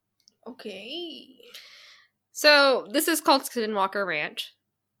 okay. So this is called Skinwalker Ranch.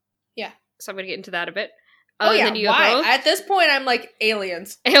 Yeah. So I'm going to get into that a bit. Why? At this point, I'm like,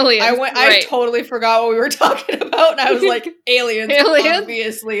 aliens. Aliens. I totally forgot what we were talking about, and I was like, aliens.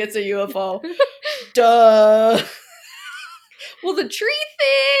 Obviously, it's a UFO. Duh. Well, the tree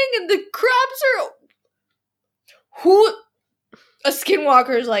thing and the crops are... Who... A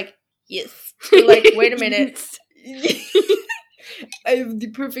skinwalker is like, yes. You're like, wait a minute. I have the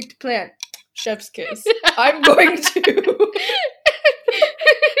perfect plan. Chef's kiss. I'm going to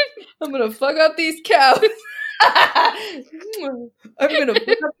fuck up these cows. I'm gonna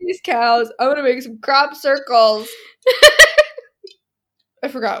fuck up these cows. I'm gonna make some crop circles. I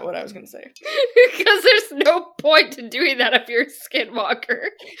forgot what I was gonna say. Because there's no point to doing that if you're a skinwalker.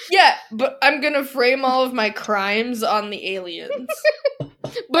 Yeah, but I'm gonna frame all of my crimes on the aliens.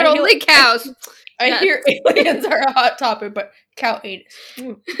 But only cows. I hear aliens are a hot topic, but cow anus.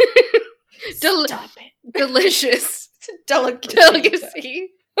 Stop it. Delicious. It's a delicacy. Delicacy.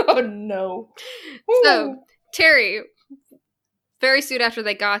 Oh no. So, Terry, very soon after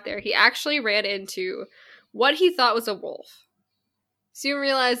they got there, he actually ran into what he thought was a wolf. Soon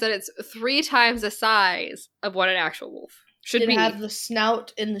realized that it's 3 times the size of what an actual wolf should be. It have the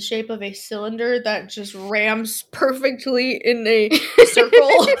snout in the shape of a cylinder that just rams perfectly in a circle.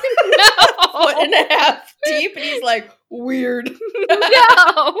 No. 1.5 deep, and he's like, weird.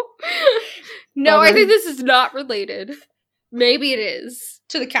 No. No, I think this is not related. Maybe it is.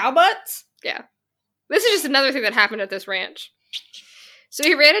 To the cow butts? Yeah. This is just another thing that happened at this ranch. So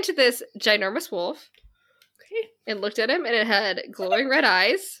he ran into this ginormous wolf. And looked at him, and it had glowing red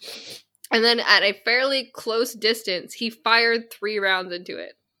eyes. And then at a fairly close distance, he fired 3 rounds into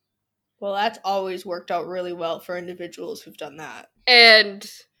it. Well, that's always worked out really well for individuals who've done that. And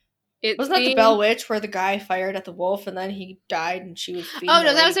it wasn't that the Bell Witch where the guy fired at the wolf and then he died and she was feeding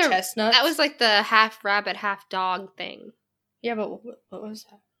that was chestnuts? That was like the half rabbit, half dog thing. Yeah, but what was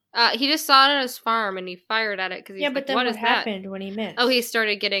that? He just saw it at his farm and he fired at it because he's but then what happened when he missed? Oh, he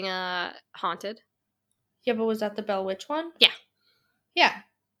started getting haunted. Yeah, but was that the Bell Witch one? Yeah. Yeah.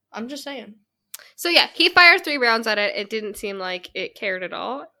 I'm just saying. So yeah, he fired 3 rounds at it. It didn't seem like it cared at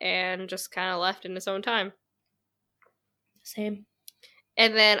all and just kind of left in its own time. Same.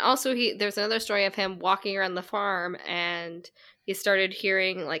 And then also there's another story of him walking around the farm and he started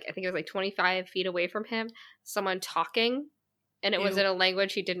hearing, like, I think it was like 25 feet away from him, someone talking. And it was in a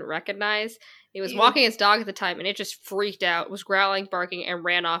language he didn't recognize. He was walking his dog at the time and it just freaked out, was growling, barking, and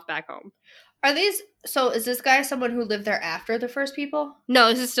ran off back home. Is this guy someone who lived there after the first people? No,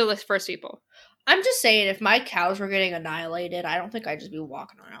 this is still the first people. I'm just saying, if my cows were getting annihilated, I don't think I'd just be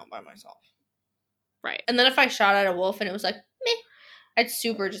walking around by myself. Right. And then if I shot at a wolf and it was like, meh, I'd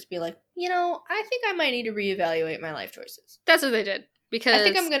super just be like, I think I might need to reevaluate my life choices. That's what they did. Because I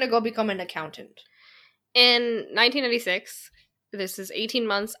think I'm gonna go become an accountant. in 1996, this is 18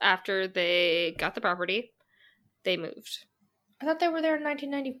 months after they got the property, they moved. I thought they were there in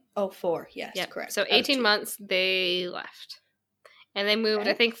 1994. Yes, Yep. correct. So 18 months, they left. And they moved,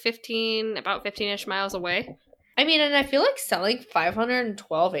 Okay. I think, about 15-ish miles away. I mean, and I feel like selling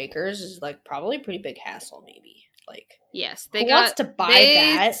 512 acres is like probably a pretty big hassle, maybe. Like, yes, who wants to buy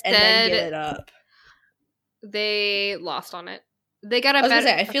that and then give it up? They lost on it. They got a I was better.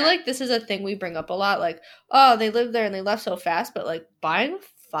 gonna say, I feel like this is a thing we bring up a lot. Like, oh, they lived there and they left so fast, but like buying a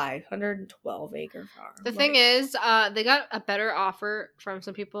 512 acre farm. The thing is, they got a better offer from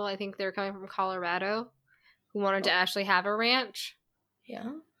some people. I think they're coming from Colorado, who wanted to actually have a ranch.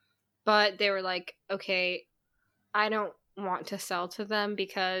 Yeah. But they were like, okay, I don't want to sell to them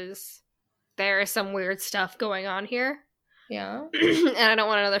because there is some weird stuff going on here. Yeah. And I don't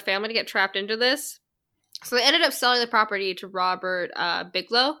want another family to get trapped into this. So they ended up selling the property to Robert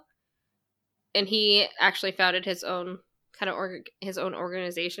Bigelow. And he actually founded his own his own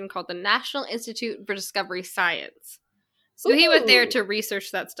organization called the National Institute for Discovery Science. So he went there to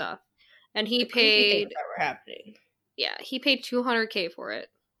research that stuff. And he paid... that were happening. Yeah, he paid $200K for it.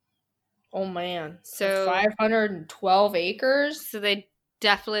 Oh, man. So 512 acres? So they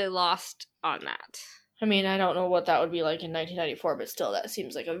definitely lost on that. I mean, I don't know what that would be like in 1994, but still, that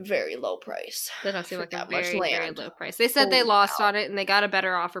seems like a very low price. That does seem like a very, very low price. They said they lost on it and they got a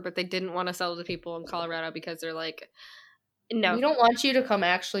better offer, but they didn't want to sell to people in Colorado because they're like, no. We don't want you to come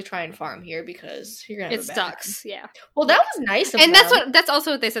actually try and farm here because you're going to have it sucks, yeah. Well, that was nice of them. And that's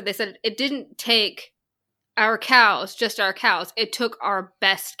also what they said. They said it didn't take our cows, just our cows. It took our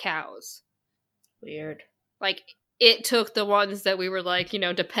best cows. Weird. Like, it took the ones that we were like,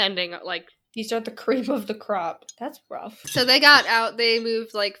 depending, like... These are the cream of the crop. That's rough. So they got out. They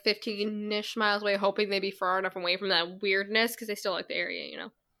moved like 15-ish miles away, hoping they'd be far enough away from that weirdness because they still like the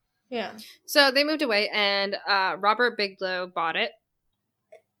area, Yeah. So they moved away, and Robert Bigelow bought it.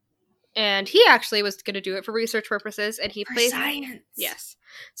 And he actually was going to do it for research purposes, and he placed science. Yes.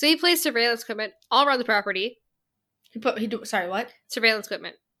 So he placed surveillance equipment all around the property. Sorry, what? Surveillance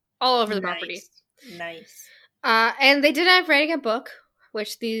equipment all over the property. Nice. And they did end up writing a book,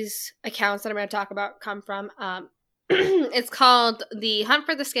 which these accounts that I'm going to talk about come from. It's called The Hunt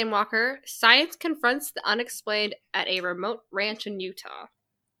for the Skinwalker. Science Confronts the Unexplained at a Remote Ranch in Utah.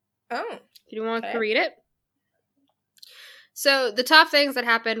 Oh. Do you want to read it? So the top things that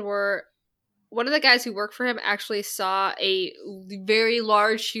happened were one of the guys who worked for him actually saw a very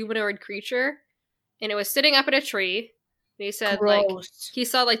large humanoid creature, and it was sitting up in a tree. And he said, he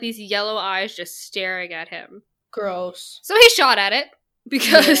saw these yellow eyes just staring at him. Gross. So he shot at it.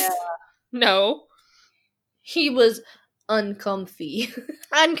 Because, no. He was uncomfy.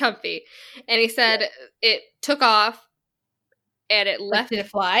 Uncomfy. And he said it took off, and it left... Did it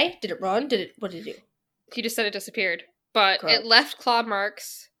fly? Did it run? What did it do? He just said it disappeared. But Gross. It left claw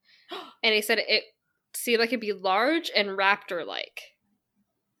marks, and he said it seemed like it'd be large and raptor-like.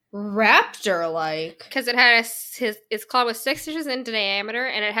 Raptor-like? Because it had its claw was 6 inches in diameter,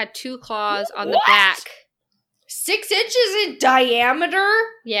 and it had 2 claws on the back. 6 inches in diameter?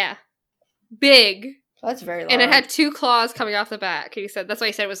 Yeah. Big. That's very large. And it had 2 claws coming off the back. He said that's why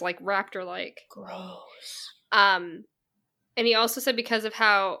he said it was like raptor-like. Gross. And he also said because of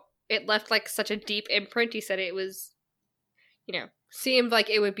how it left like such a deep imprint, he said it was, seemed like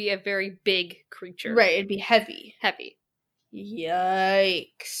it would be a very big creature. Right, it'd be heavy. Heavy.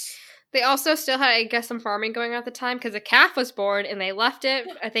 Yikes. They also still had, I guess, some farming going on at the time because a calf was born and they left it,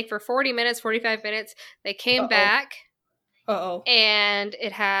 I think, for 45 minutes. They came back. Uh-oh. And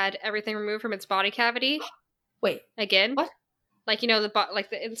it had everything removed from its body cavity. Wait. Again. What? Like,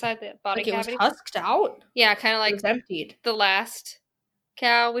 the inside the body cavity. It was husked out? Yeah, kind of like it was emptied. The last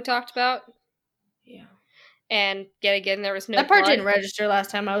cow we talked about. Yeah. And yet again, there was no That part blood. didn't register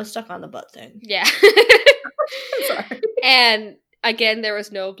last time. I was stuck on the butt thing. Yeah. I'm sorry. And again, there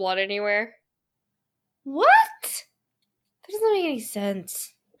was no blood anywhere. What? That doesn't make any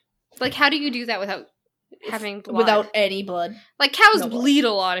sense. Like, how do you do that without having blood? Without any blood. Like, cows bleed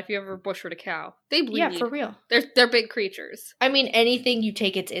a lot if you ever butchered a cow. They bleed. Yeah, for real. They're big creatures. I mean, anything you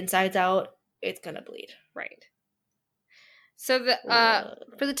take its insides out, it's gonna bleed. Right. So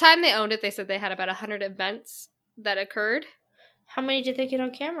for the time they owned it, they said they had about 100 events that occurred. How many did they get on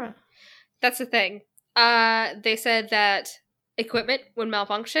camera? That's the thing. They said that equipment would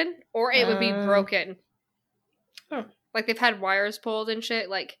malfunction or it would be broken. Huh. Like they've had wires pulled and shit.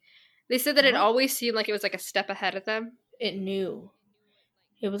 Like they said that it always seemed like it was like a step ahead of them. It knew.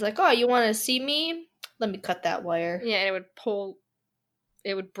 It was like, oh, you want to see me? Let me cut that wire. Yeah, and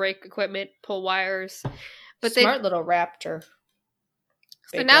it would break equipment, pull wires. But Smart little raptor.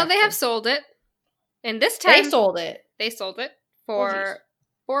 So now they have sold it. And this time... They sold it. They sold it for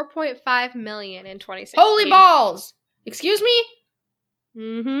 $4.5 million in 2016. Holy balls! Excuse me?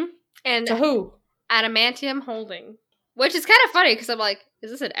 Mm-hmm. And to who? Adamantium Holding. Which is kind of funny, because I'm like,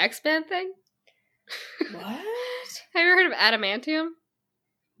 is this an X-Men thing? What? Have you ever heard of adamantium?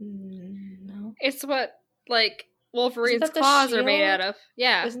 No. It's what, like, Wolverine's claws are made out of.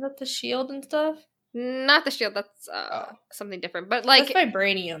 Yeah. Isn't that the shield and stuff? Not the shield, that's something different. But, like... That's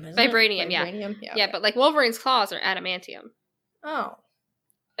vibranium, isn't it? Vibranium, yeah. Yeah, but, like, Wolverine's claws are adamantium. Oh.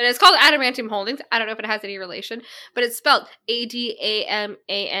 And it's called Adamantium Holdings. I don't know if it has any relation, but it's spelled Adamantium.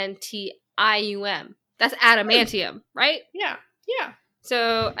 That's adamantium, right? Yeah. Yeah.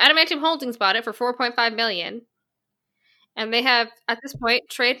 So Adamantium Holdings bought it for $4.5 million. And they have, at this point,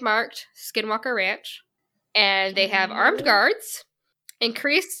 trademarked Skinwalker Ranch. And they have armed guards,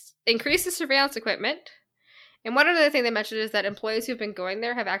 increased the surveillance equipment. And one other thing they mentioned is that employees who've been going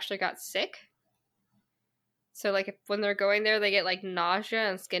there have actually got sick. So, like, when they're going there, they get, like, nausea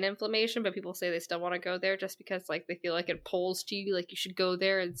and skin inflammation, but people say they still want to go there just because, like, they feel like it pulls to you, like, you should go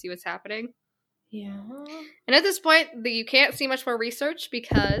there and see what's happening. Yeah. And at this point, you can't see much more research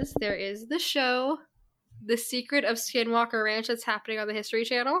because there is the show, The Secret of Skinwalker Ranch, that's happening on the History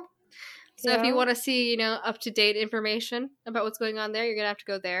Channel. So if you want to see, up-to-date information about what's going on there, you're going to have to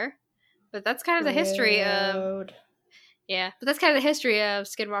go there. But that's kind of the history of... Yeah, but that's kind of the history of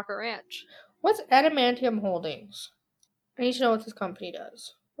Skinwalker Ranch. What's Adamantium Holdings? I need to know what this company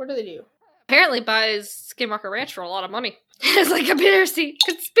does. What do they do? Apparently buys Skinwalker Ranch for a lot of money. It's like a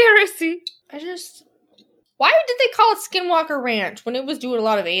conspiracy. Why did they call it Skinwalker Ranch when it was doing a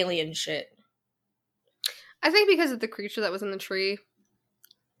lot of alien shit? I think because of the creature that was in the tree.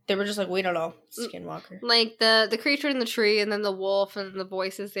 They were just like, we don't know. Skinwalker. Like the creature in the tree and then the wolf and the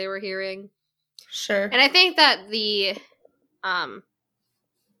voices they were hearing. Sure. And I think that the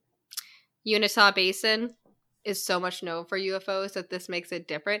Unitah Basin is so much known for UFOs that this makes it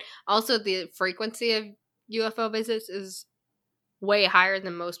different. Also, the frequency of UFO visits is way higher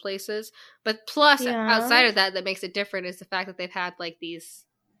than most places. But plus, outside of that makes it different is the fact that they've had, like, these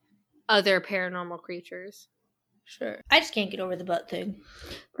other paranormal creatures. Sure. I just can't get over the butt thing.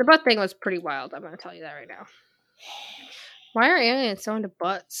 The butt thing was pretty wild. I'm going to tell you that right now. Why are aliens so into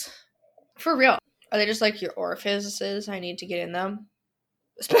butts? For real. Are they just like your orifices? I need to get in them.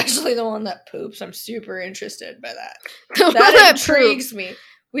 Especially the one that poops. I'm super interested by that. That intrigues me.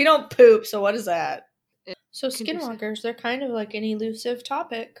 We don't poop, so what is that? So Skinwalkers, they're kind of like an elusive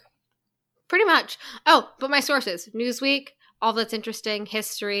topic. Pretty much. Oh, but my sources. Newsweek, All That's Interesting,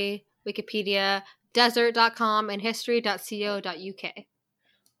 History, Wikipedia, Desert.com, and History.co.uk.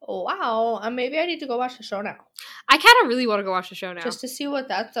 Oh, wow. Maybe I need to go watch the show now. I kind of really want to go watch the show now. Just to see what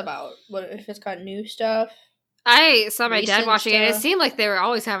that's about. What if it's got new stuff? I saw my dad watching it. It seemed like they were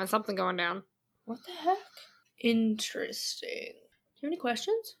always having something going down. What the heck? Interesting. Do you have any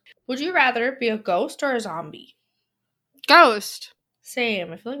questions? Would you rather be a ghost or a zombie? Ghost.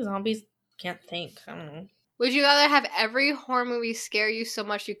 Same. I feel like zombies can't think. I don't know. Would you rather have every horror movie scare you so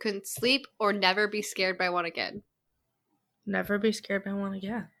much you couldn't sleep or never be scared by one again? Never be scared by one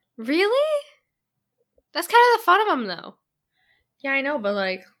again. Really? That's kind of the fun of them, though. Yeah, I know, but,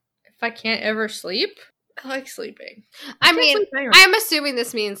 like, if I can't ever sleep... I like sleeping. I mean, I'm assuming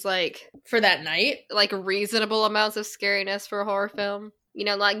this means, like... For that night? Like, reasonable amounts of scariness for a horror film.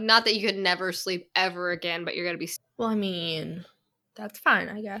 Like, not that you could never sleep ever again, but you're gonna be... Well, I mean, that's fine,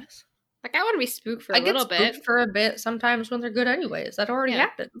 I guess. Like, I want to be spooked for a little bit. I get spooked for a bit sometimes when they're good anyways. That already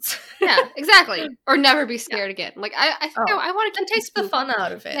happens. Yeah, exactly. Or never be scared again. Like, I think I want to take the fun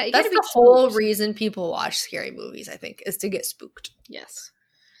out of it. Yeah, that's the whole reason people watch scary movies, I think, is to get spooked. Yes.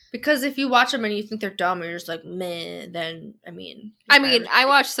 Because if you watch them and you think they're dumb and you're just like, meh, then, I mean... I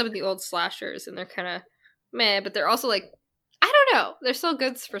watched some of the old slashers and they're kind of meh, but they're also like, I don't know. They're still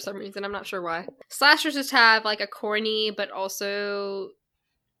good for some reason. I'm not sure why. Slashers just have, like, a corny, but also...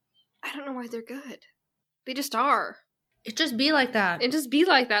 I don't know why they're good. They just are. It just be like that. It just be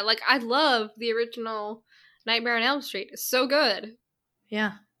like that. Like, I love the original Nightmare on Elm Street. It's so good.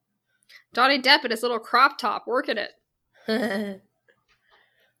 Yeah. Johnny Depp in his little crop top working it.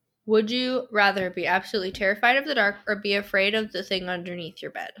 Would you rather be absolutely terrified of the dark or be afraid of the thing underneath your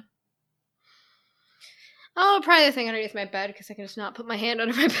bed? Oh, probably the thing underneath my bed because I can just not put my hand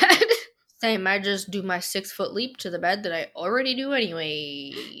under my bed. Same, I just do my 6-foot leap to the bed that I already do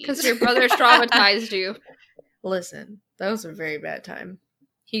anyway. Because your brother traumatized you. Listen, that was a very bad time.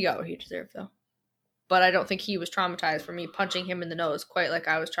 He got what he deserved, though. But I don't think he was traumatized for me punching him in the nose quite like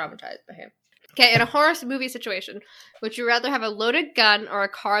I was traumatized by him. Okay, in a horror movie situation, would you rather have a loaded gun or a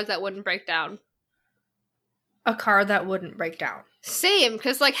car that wouldn't break down? a car that wouldn't break down. Same,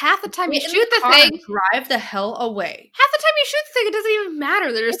 because like half the time you Get in shoot the car thing, and drive the hell away. half the time you shoot the thing, it doesn't even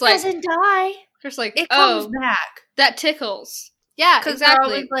matter. They're just like, doesn't die. just like, It oh, comes back. that tickles. Yeah, Because they're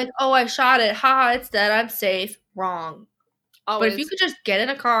exactly. always like, oh, I shot it. Haha, it's dead. I'm safe. Wrong. Always. But if you could just get in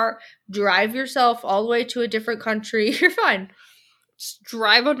a car, drive yourself all the way to a different country, you're fine. Just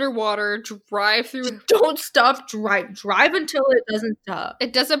drive underwater, drive through. Just don't stop. Drive until it doesn't stop.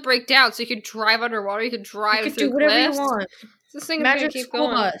 It doesn't break down, so you can drive underwater. You can drive You can through do whatever cliffs. you want. This thing is Magic gonna keep school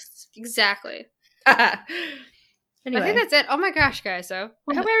going. bus. Exactly. Anyway. I think that's it. Oh my gosh, guys! So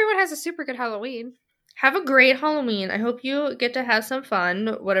I hope everyone has a super good Halloween. Have a great Halloween. I hope you get to have some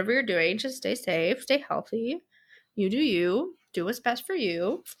fun. Whatever you're doing, just stay safe, stay healthy. You do you. Do what's best for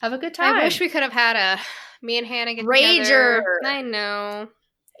you. Have a good time. I wish we could have had me and Hannah get Rager. together. I know.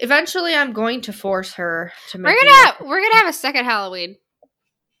 Eventually, I'm going to force her to make. We're gonna have a second Halloween.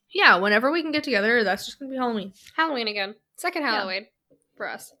 Yeah, whenever we can get together, that's just gonna be Halloween. Halloween again. Second Halloween for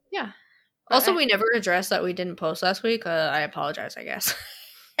us. Yeah. But Also, we never addressed that we didn't post last week. I apologize, I guess.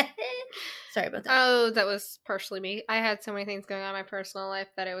 Sorry about that. Oh, that was partially me. I had so many things going on in my personal life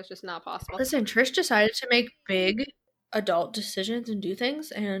that it was just not possible. Listen, Trish decided to make big adult decisions and do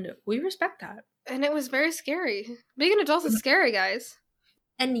things, and we respect that. And it was very scary. Being an adult is scary, guys.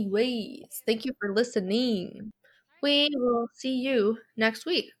 Anyways, thank you for listening. We will see you next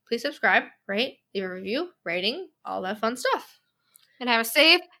week. Please subscribe, rate, leave a review, rating, all that fun stuff. And have a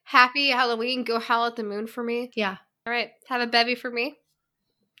safe, happy Halloween. Go howl at the moon for me. Yeah. All right. Have a bevy for me.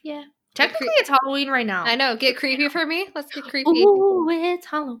 Yeah. Technically, it's Halloween right now. I know. Get creepy for me. Let's get creepy. Ooh, it's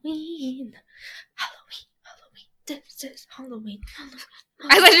Halloween. Halloween. This is Halloween.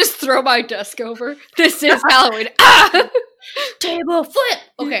 As I just throw my desk over. This is Halloween. Ah! Table flip.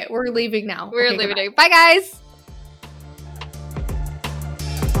 Okay, we're leaving now. We're Okay, leaving goodbye. it. Bye, guys.